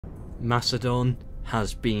Macedon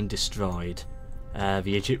has been destroyed.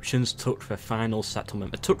 The Egyptians took their final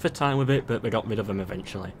settlement. They took their time with it, but they got rid of them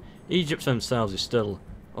eventually. Egypt themselves is still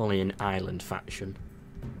only an island faction.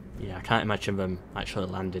 Yeah, I can't imagine them actually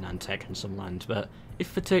landing and taking some land, but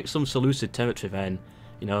if they take some Seleucid territory, then,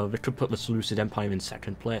 you know, they could put the Seleucid Empire in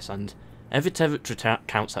second place, and every territory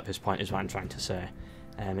counts at this point is what I'm trying to say.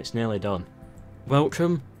 It's nearly done.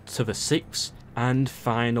 Welcome to the sixth and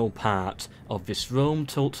final part of this Rome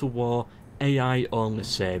Total War AI only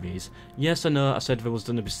series. Yes, I know I said there was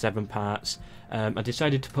going to be 7 parts. I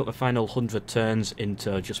decided to put the final 100 turns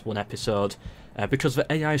into just one episode because the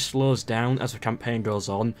AI slows down as the campaign goes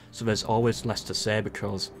on, so there's always less to say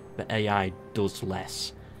because the AI does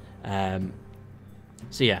less.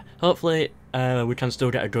 So yeah, hopefully we can still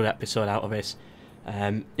get a good episode out of this.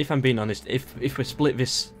 If I'm being honest, if we split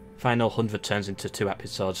this final 100 turns into 2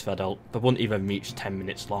 episodes, they wouldn't even reach 10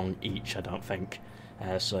 minutes long each, I don't think.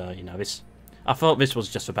 So, you know, I thought this was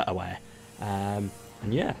just a better way. And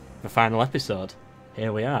yeah, the final episode.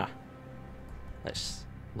 Here we are. Let's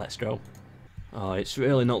go. Oh, it's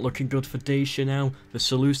really not looking good for Dacia now. The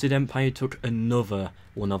Seleucid Empire took another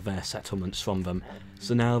one of their settlements from them.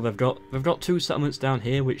 So now they've got 2 settlements down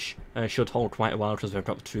here, which should hold quite a while because they've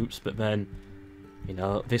got troops, but then, you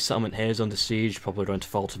know, this settlement here is under siege, probably going to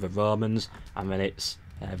fall to the Romans, and then it's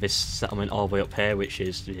this settlement all the way up here, which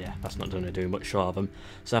is, yeah, that's not going to do much for them.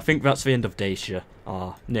 So I think that's the end of Dacia,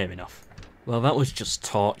 or near enough. Well, that was just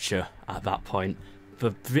torture at that point.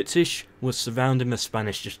 The British were surrounding the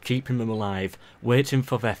Spanish, just keeping them alive, waiting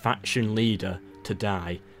for their faction leader to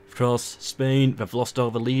die. Of course, Spain, they've lost all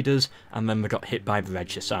the leaders, and then they got hit by the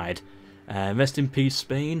regicide. Rest in peace,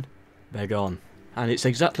 Spain, they're gone. And it's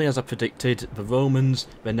exactly as I predicted, the Romans,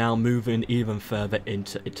 they're now moving even further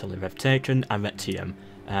into Italy. They've taken Arretium,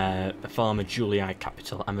 the former Julii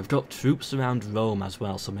capital, and they've got troops around Rome as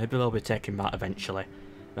well, so maybe they'll be taking that eventually.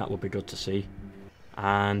 That would be good to see.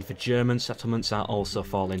 And the German settlements are also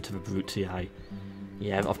falling to the Brutii.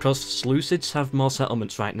 Yeah, of course, Seleucids have more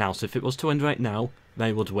settlements right now, so if it was to end right now,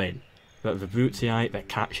 they would win. But the Brutii, they're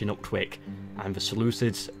catching up quick, and the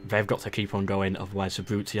Seleucids, they've got to keep on going, otherwise the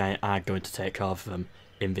Brutii are going to take over them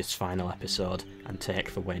in this final episode and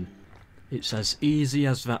take the win. It's as easy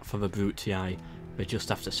as that for the Brutii. They just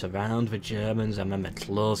have to surround the Germans, and then they're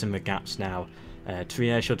closing the gaps now.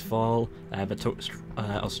 Trier should fall, they took,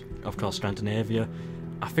 of course, Scandinavia.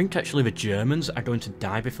 I think actually the Germans are going to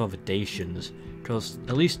die before the Dacians, because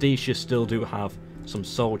at least Dacia still do have some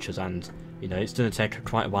soldiers, and you know, it's going to take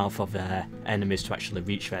quite a while for their enemies to actually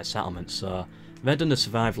reach their settlements, so they're going to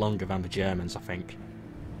survive longer than the Germans, I think.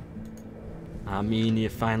 Armenia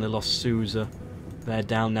finally lost Susa. They're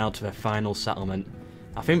down now to their final settlement.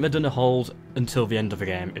 I think they're going to hold until the end of the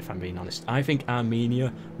game, if I'm being honest. I think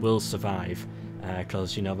Armenia will survive,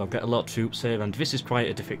 because, you know, they've got a lot of troops here, and this is quite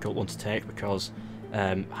a difficult one to take because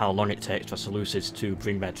how long it takes for Seleucids to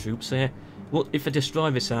bring their troops here. Well, if they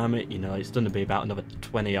destroy this army, you know, it's going to be about another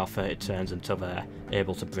 20 or 30 turns until they're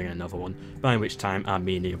able to bring another one, by which time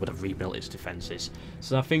Armenia would have rebuilt its defences.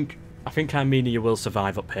 So I think Armenia will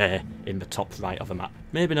survive up here in the top right of the map.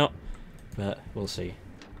 Maybe not, but we'll see.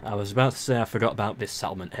 I was about to say I forgot about this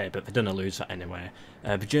settlement here, but they're going to lose that anyway.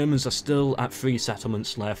 The Germans are still at 3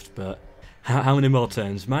 settlements left, but how many more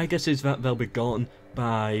turns? My guess is that they'll be gone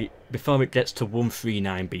before it gets to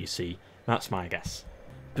 139 BC. That's my guess.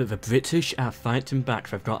 But the British are fighting back.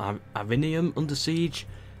 They've got Arretium under siege,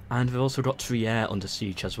 and they've also got Trier under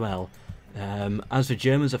siege as well. As the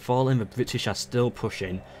Germans are falling, the British are still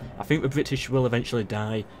pushing. I think the British will eventually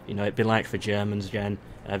die. You know, it'd be like the Germans again.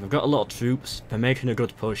 They've got a lot of troops, they're making a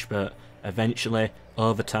good push, but eventually,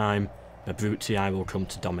 over time, the Brutii will come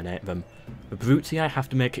to dominate them. The Brutii have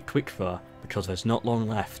to make it quick though, because there's not long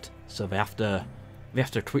left, so they have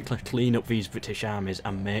to quickly clean up these British armies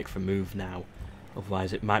and make the move now.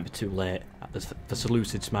 Otherwise it might be too late. The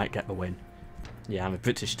Seleucids might get the win. Yeah, and the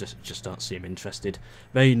British just don't seem interested.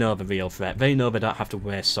 They know the real threat. They know they don't have to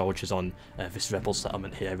waste soldiers on this rebel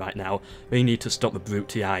settlement here right now. They need to stop the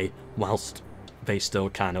Brutii whilst they still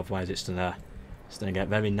can, otherwise it's gonna get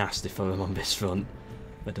very nasty for them on this front.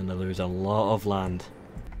 They're gonna lose a lot of land.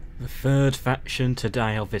 The third faction to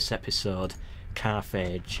die of this episode,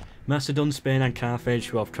 Carthage. Macedon, Spain and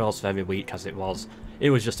Carthage were of course very weak as it was. It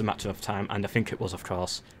was just a matter of time, and I think it was of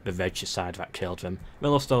course the regicide that killed them. They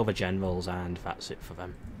lost all the generals, and that's it for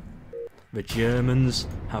them. The Germans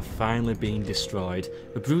have finally been destroyed.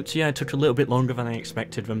 The Brutii took a little bit longer than I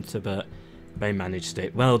expected them to, but they managed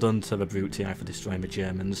it. Well done to the Brutii for destroying the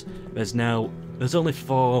Germans. There's only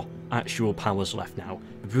 4 actual powers left now.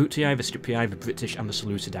 The Brutii, the Scipii, the British and the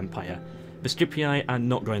Seleucid Empire. The Scipii are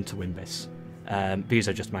not going to win this. These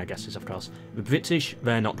are just my guesses, of course. The British,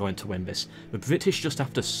 they're not going to win this. The British just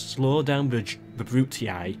have to slow down the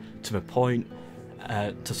Brutii to the point,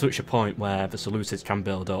 to such a point where the Seleucids can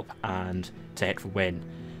build up and take the win.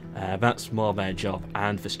 That's more their job.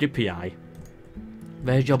 And the Scipii,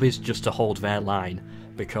 their job is just to hold their line,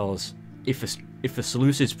 because if the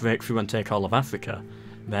Seleucids break through and take all of Africa,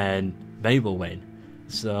 then they will win.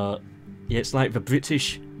 So yeah, it's like the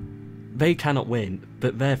British, they cannot win,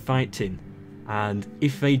 but they're fighting, and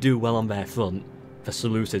if they do well on their front, the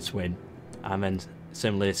Seleucids win. And then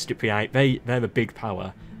similarly, Scipii, they're a big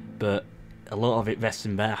power, but a lot of it rests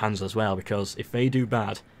in their hands as well, because if they do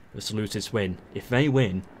bad, the Seleucids win. If they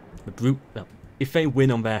win, if they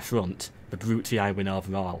win on their front, the Brutii win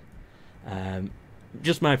overall.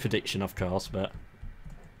 Just my prediction, of course, but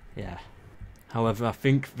yeah. However, I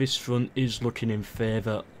think this front is looking in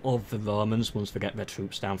favour of the Romans once they get their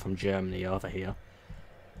troops down from Germany over here.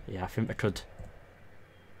 Yeah, I think they could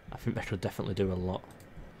definitely do a lot.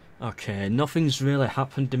 Okay, nothing's really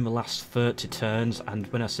happened in the last 30 turns, and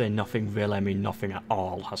when I say nothing really, I mean nothing at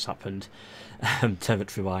all has happened,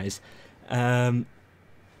 territory-wise.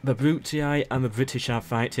 The Brutii and the British are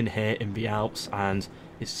fighting here in the Alps, and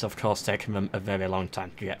it's of course taken them a very long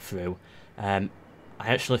time to get through. I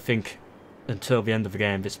actually think until the end of the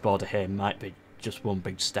game this border here might be just one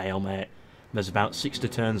big stalemate. There's about 60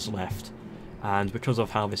 turns left, and because of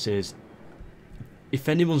how this is, if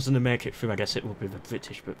anyone's going to make it through, I guess it will be the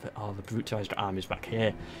British, but the Brutii's got armies back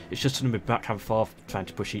here. It's just going to be back and forth trying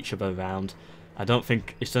to push each other around. I don't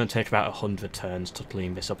think it's going to take about 100 turns to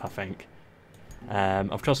clean this up, I think.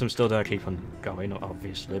 Of course I'm still going to keep on going,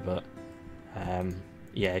 obviously, but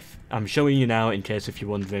yeah, I'm showing you now in case if you're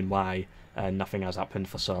wondering why nothing has happened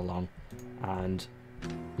for so long. And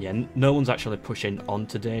yeah, no one's actually pushing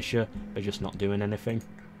onto Dacia, they're just not doing anything.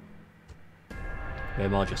 They're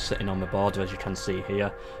more just sitting on the border, as you can see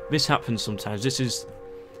here. This happens sometimes. This is,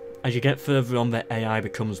 as you get further on, the AI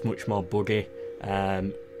becomes much more buggy.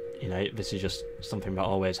 You know, this is just something that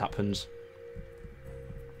always happens.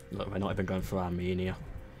 Look, we're not even going for Armenia.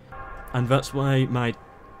 And that's why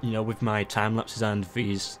with my time lapses and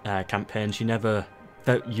these campaigns, you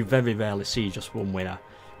very rarely see just one winner,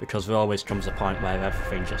 because there always comes a point where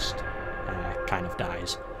everything just kind of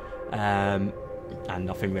dies, and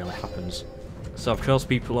nothing really happens. So of course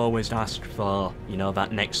people always ask for,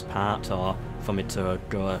 that next part, or for me to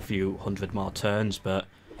go a few hundred more turns, but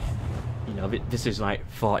this is like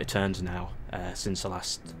 40 turns now since I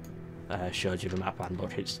last showed you the map, and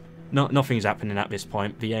look, nothing's happening at this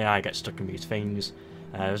point. The AI gets stuck in these things.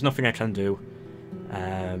 There's nothing I can do,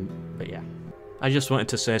 but yeah. I just wanted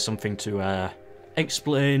to say something to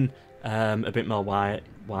explain a bit more why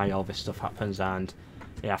all this stuff happens, and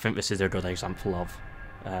yeah, I think this is a good example of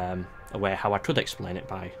a way how I could explain it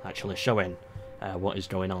by actually showing what is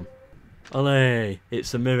going on. Olé!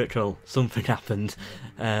 It's a miracle. Something happened.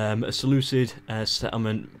 A Seleucid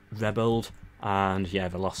settlement rebelled, and yeah,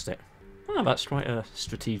 they lost it. Oh, that's quite a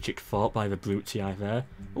strategic fort by the Brutii there.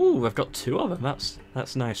 Ooh, we've got two of them.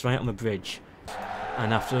 That's nice, right on the bridge.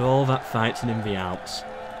 And after all that fighting in the Alps,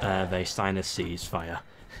 they sign a ceasefire.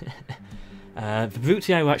 The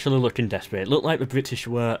Brutii were actually looking desperate. It looked like the British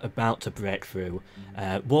were about to break through.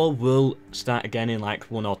 War will start again in like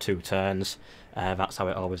 1 or 2 turns. That's how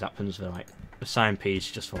it always happens. They're like the sign peace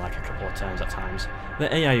just for like a couple of turns at times.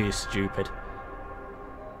 The AI is stupid.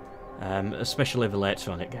 Especially the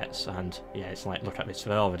later on it gets, and yeah, it's like, look at this,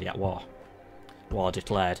 they're already at war. War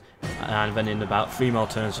declared. And then in about 3 more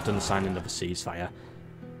turns we've done the signing of a ceasefire.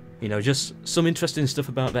 Just some interesting stuff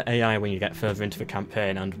about the AI when you get further into the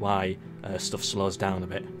campaign, and why stuff slows down a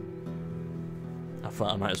bit. I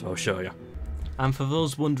thought I might as well show you. And for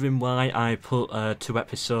those wondering why I put 2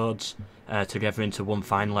 episodes together into one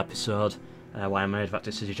final episode, why I made that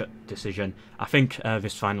decision, I think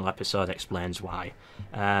this final episode explains why.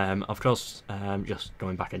 Of course, just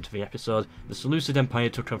going back into the episode, the Seleucid Empire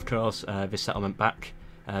took, of course, this settlement back,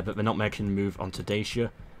 but they're not making the move onto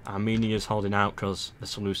Dacia. Armenia is holding out because the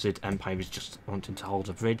Seleucid Empire is just wanting to hold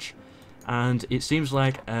a bridge, and it seems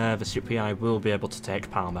like the Scipii will be able to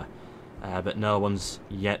take Palma, but no one's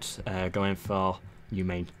yet going for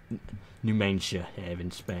Numancia here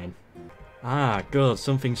in Spain. Ah, good,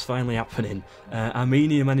 something's finally happening.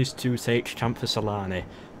 Armenia managed to take Camposolani,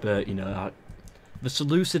 but the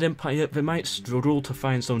Seleucid Empire, they might struggle to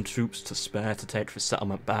find some troops to spare to take the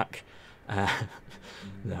settlement back.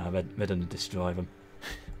 No, they're going to destroy them.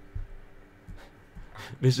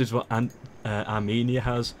 This is what Armenia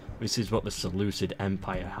has. This is what the Seleucid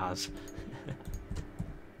Empire has.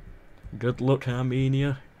 Good luck,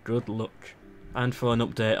 Armenia. Good luck. And for an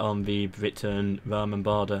update on the Britain-Roman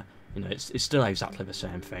border, You know, it's still exactly the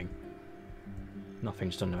same thing.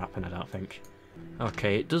 Nothing's done to happen, I don't think.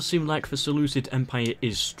 Okay, it does seem like the Seleucid Empire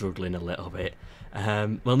is struggling a little bit.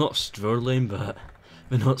 Well, not struggling, but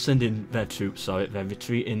they're not sending their troops, so they're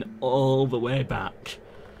retreating all the way back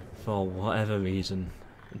for whatever reason.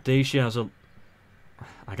 Dacia has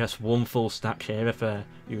I guess one full stack here if they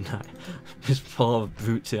unite. This poor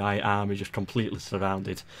Brutii army just completely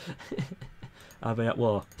surrounded. Are they at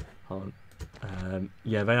war? Hold on.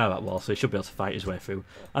 Yeah, they are at war, so he should be able to fight his way through.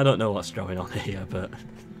 I don't know what's going on here, but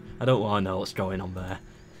I don't want to know what's going on there.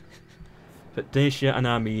 But Dacia and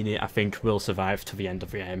Armenia, I think, will survive to the end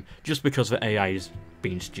of the game, just because the AI is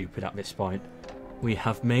being stupid at this point. We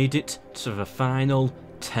have made it to the final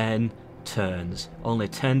 10 turns. Only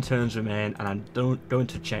 10 turns remain, and I'm going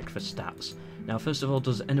to check for stats. Now, first of all,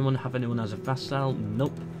 does anyone have anyone as a vassal?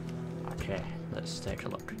 Nope. Okay, let's take a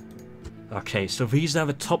look. Okay, so these are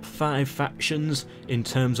the top 5 factions in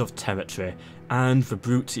terms of territory, and the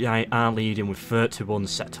Brutii are leading with 31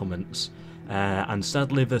 settlements. And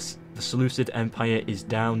sadly, the Seleucid Empire is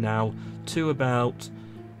down now to about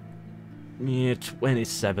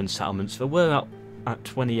 27 settlements. They were at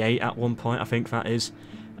 28 at one point, I think that is.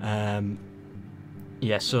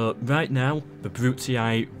 Yeah, so right now, the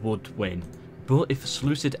Brutii would win. But if the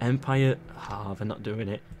Seleucid Empire... they're not doing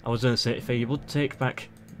it. I was going to say, if they would take back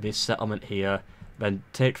this settlement here, then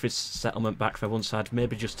take this settlement back for one side,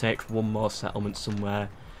 maybe just take one more settlement somewhere,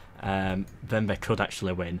 then they could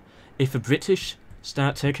actually win. If the British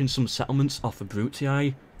start taking some settlements off the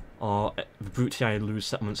Brutii, or the Brutii lose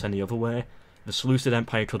settlements any other way, the Seleucid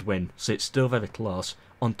Empire could win, so it's still very close.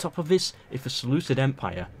 On top of this, if the Seleucid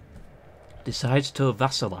Empire decides to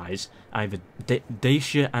vassalize either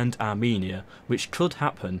Dacia and Armenia, which could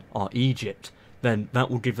happen, or Egypt, then that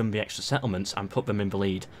will give them the extra settlements and put them in the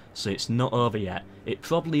lead. So it's not over yet. It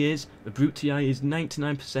probably is. The Brutii is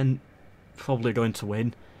 99% probably going to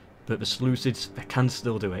win, but the Seleucids, they can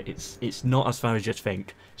still do it. It's not as far as you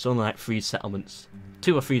think. It's only like 3 settlements,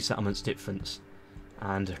 2 or 3 settlements difference,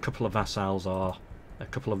 and a couple of vassals or a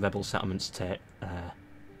couple of rebel settlements that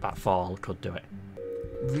fall could do it.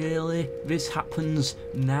 Really? This happens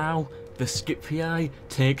now? The Scipii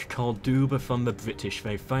take Corduba from the British.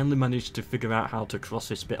 They finally managed to figure out how to cross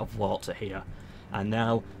this bit of water here. And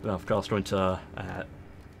now they're of course going to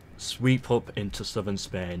sweep up into southern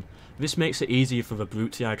Spain. This makes it easier for the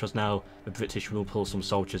Brutii because now the British will pull some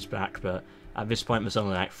soldiers back, but at this point there's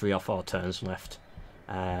only like 3 or 4 turns left.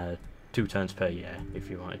 2 turns per year,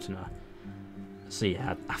 if you wanted to know. So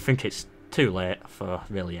yeah, I think it's too late for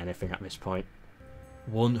really anything at this point.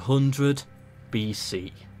 100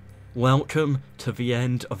 BC. Welcome to the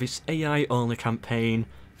end of this AI-only campaign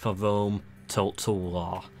for Rome Total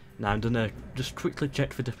War. Now I'm going to just quickly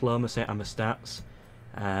check for diplomacy and the stats,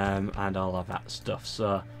 and all of that stuff.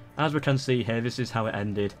 So, as we can see here, this is how it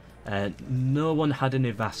ended. No one had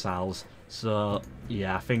any vassals, so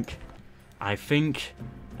yeah, I think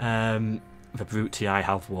the Brutii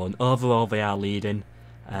have won. Overall, they are leading.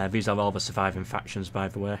 These are all the surviving factions, by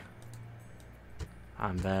the way.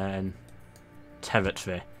 And then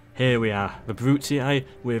territory. Here we are, the Brutii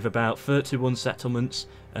with about 31 settlements,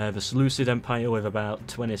 the Seleucid Empire with about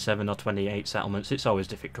 27 or 28 settlements. It's always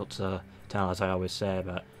difficult to tell, as I always say,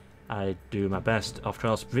 but I do my best. Of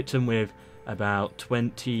course, Britain with about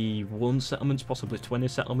 21 settlements, possibly 20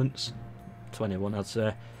 settlements. 21, I'd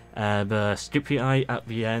say. The Scipii at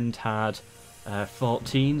the end had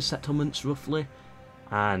 14 settlements, roughly,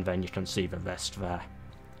 and then you can see the rest there.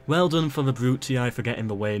 Well done for the Brutii for getting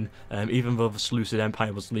the win, even though the Seleucid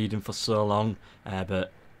Empire was leading for so long,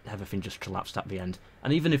 but everything just collapsed at the end.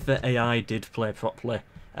 And even if the AI did play properly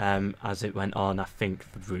as it went on, I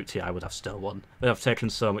think the Brutii would have still won. They have taken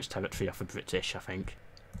so much territory off the British, I think.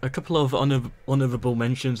 A couple of honourable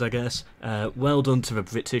mentions, I guess. Well done to the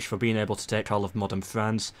British for being able to take all of modern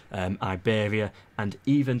France, Iberia, and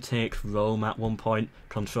even take Rome at one point,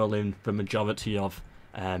 controlling the majority of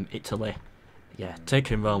Italy. Yeah,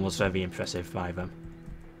 taking Rome was very impressive by them.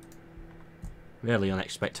 Really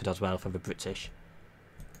unexpected as well for the British.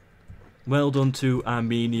 Well done to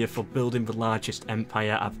Armenia for building the largest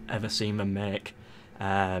empire I've ever seen them make.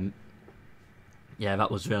 Yeah, that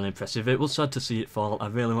was really impressive. It was sad to see it fall. I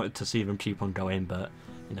really wanted to see them keep on going, but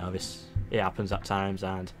you know, it happens at times,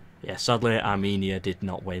 and yeah, sadly Armenia did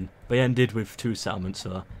not win. They ended with 2 settlements,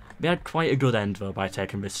 so they had quite a good end though by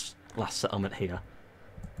taking this last settlement here.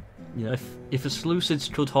 You know, if the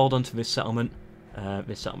Seleucids could hold on to this settlement,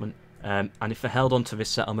 and if they held on to this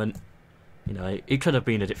settlement, you know, it could have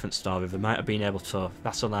been a different story. They might have been able to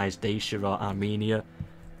vassalize Dacia or Armenia.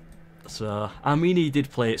 So Armenia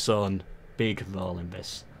did play its own big role in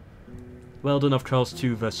this. well done of course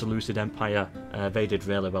to the Seleucid Empire, they did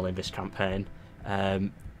really well in this campaign.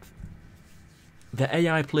 The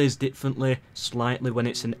AI plays differently slightly when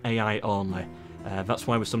it's an AI only. That's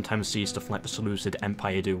why we sometimes see stuff like the Seleucid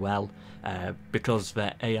Empire do well, because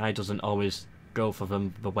the AI doesn't always go for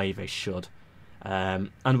them the way they should. And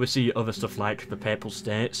we see other stuff like the Papal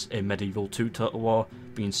States in Medieval 2 Total War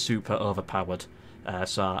being super overpowered,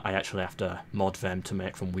 so I actually have to mod them to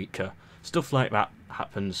make them weaker. Stuff like that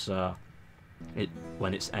happens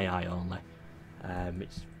when it's AI only.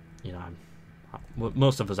 It's, you know,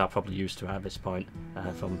 most of us are probably used to it at this point,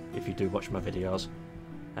 from if you do watch my videos.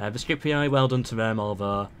 The Scipii, well done to them,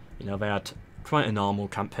 although, you know, they had quite a normal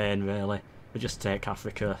campaign really. They just take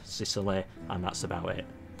Africa, Sicily, and that's about it.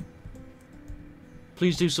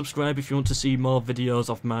 Please do subscribe if you want to see more videos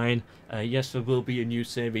of mine. Yes, there will be a new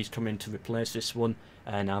series coming to replace this one,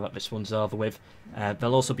 now that this one's over with.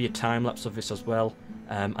 There'll also be a time-lapse of this as well.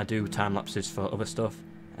 I do time-lapses for other stuff.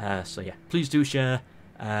 So yeah, please do share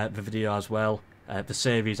the video as well. The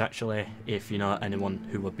series actually, if you know anyone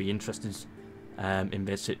who would be interested in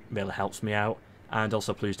this, it really helps me out. And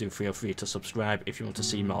also please do feel free to subscribe if you want to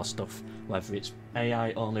see more stuff, whether it's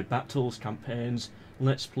AI only battles, campaigns,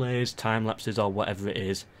 let's plays, time lapses or whatever it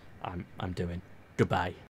is I'm doing.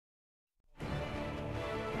 Goodbye.